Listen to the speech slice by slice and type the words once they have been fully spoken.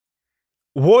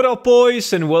What up,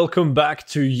 boys, and welcome back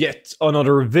to yet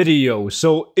another video.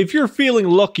 So if you're feeling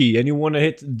lucky and you want to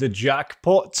hit the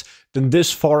jackpot, then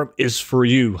this farm is for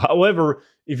you. However,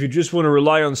 if you just want to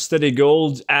rely on steady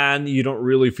gold and you don't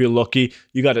really feel lucky,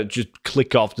 you gotta just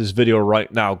click off this video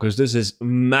right now, because this is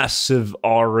massive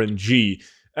RNG.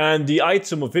 And the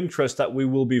item of interest that we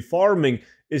will be farming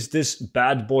is this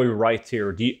bad boy right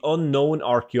here, the unknown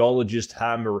archaeologist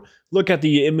hammer. Look at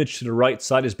the image to the right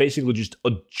side. It's basically just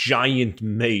a giant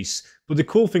mace. But the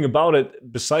cool thing about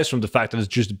it, besides from the fact that it's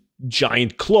just a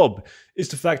giant club, is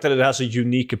the fact that it has a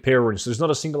unique appearance. There's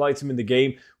not a single item in the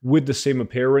game with the same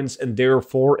appearance, and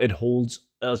therefore it holds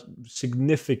a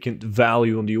significant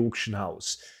value on the auction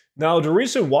house. Now, the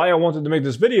reason why I wanted to make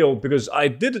this video, because I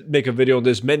did make a video on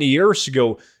this many years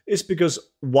ago, is because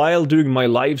while doing my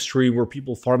live stream where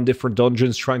people farm different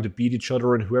dungeons trying to beat each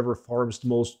other and whoever farms the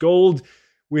most gold,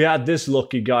 we had this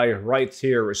lucky guy right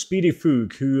here, a Speedy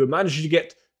Foog, who managed to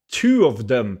get 2 of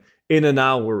them in an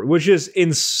hour, which is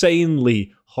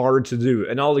insanely hard to do,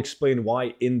 and I'll explain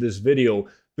why in this video.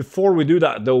 Before we do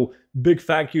that, though, big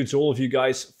thank you to all of you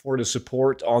guys for the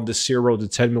support on the 0 to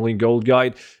 10 million gold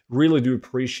guide. Really do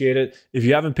appreciate it. If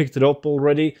you haven't picked it up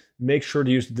already, make sure to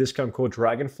use the discount code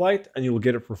dragonflight and you'll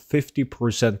get it for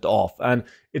 50% off. And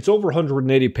it's over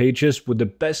 180 pages with the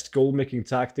best gold making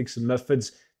tactics and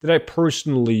methods that I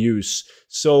personally use.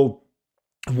 So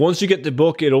once you get the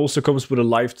book, it also comes with a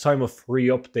lifetime of free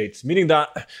updates, meaning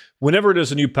that whenever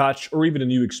there's a new patch or even a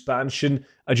new expansion,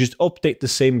 I just update the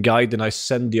same guide and I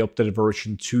send the updated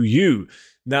version to you.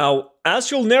 Now,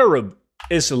 Asiel Nerub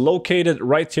is located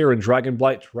right here in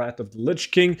Dragonblight, Wrath of the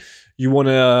Lich King. You want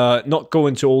to not go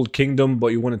into Old Kingdom, but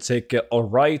you want to take a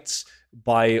right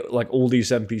by like all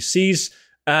these NPCs,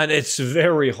 and it's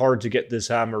very hard to get this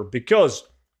hammer because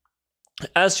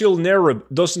Asiel Nerub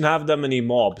doesn't have that many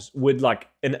mobs with like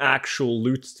an actual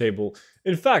loot table.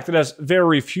 In fact, it has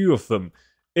very few of them.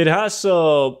 It has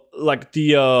like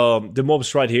the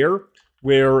mobs right here,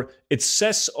 where it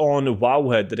says on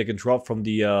Wowhead that it can drop from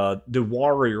the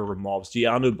warrior mobs, the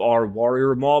Anub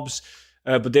warrior mobs,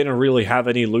 but they don't really have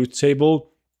any loot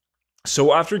table.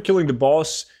 So after killing the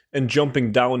boss and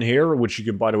jumping down here, which you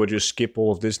can, by the way, just skip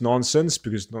all of this nonsense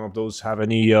because none of those have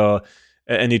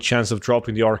any chance of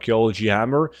dropping the archaeology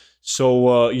hammer.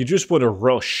 So you just want to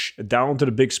rush down to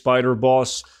the big spider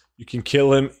boss. You can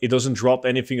kill him. He doesn't drop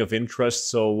anything of interest,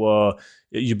 so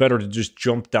you better just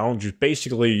jump down. Just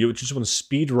basically, you just want to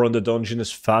speed run the dungeon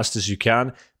as fast as you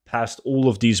can past all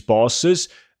of these bosses.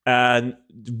 And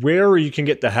where you can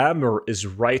get the hammer is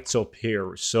right up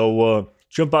here. So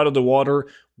jump out of the water,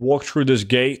 walk through this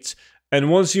gate, and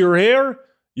once you're here,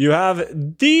 you have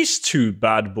these 2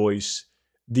 bad boys.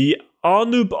 The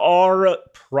Anub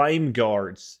Prime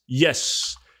Guards.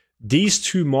 Yes, these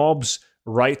 2 mobs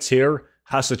right here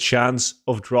has a chance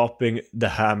of dropping the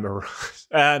hammer.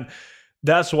 And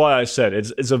that's why I said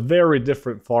it's a very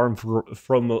different farm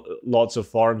from lots of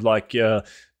farms. Like,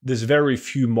 there's very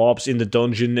few mobs in the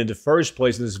dungeon in the first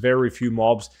place, and there's very few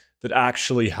mobs that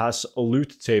actually has a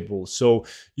loot table. So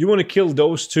you want to kill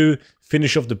those 2,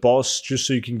 finish off the boss just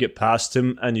so you can get past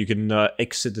him and you can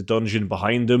exit the dungeon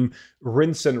behind him.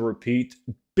 Rinse and repeat.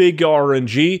 Big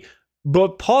RNG,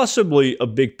 but possibly a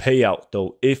big payout,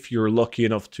 though, if you're lucky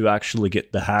enough to actually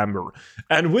get the hammer.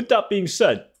 And with that being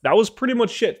said, that was pretty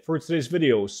much it for today's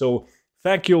video. So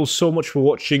thank you all so much for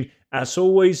watching, as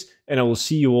always, and I will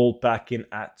see you all back in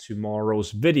at tomorrow's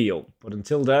video. But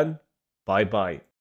until then, bye-bye.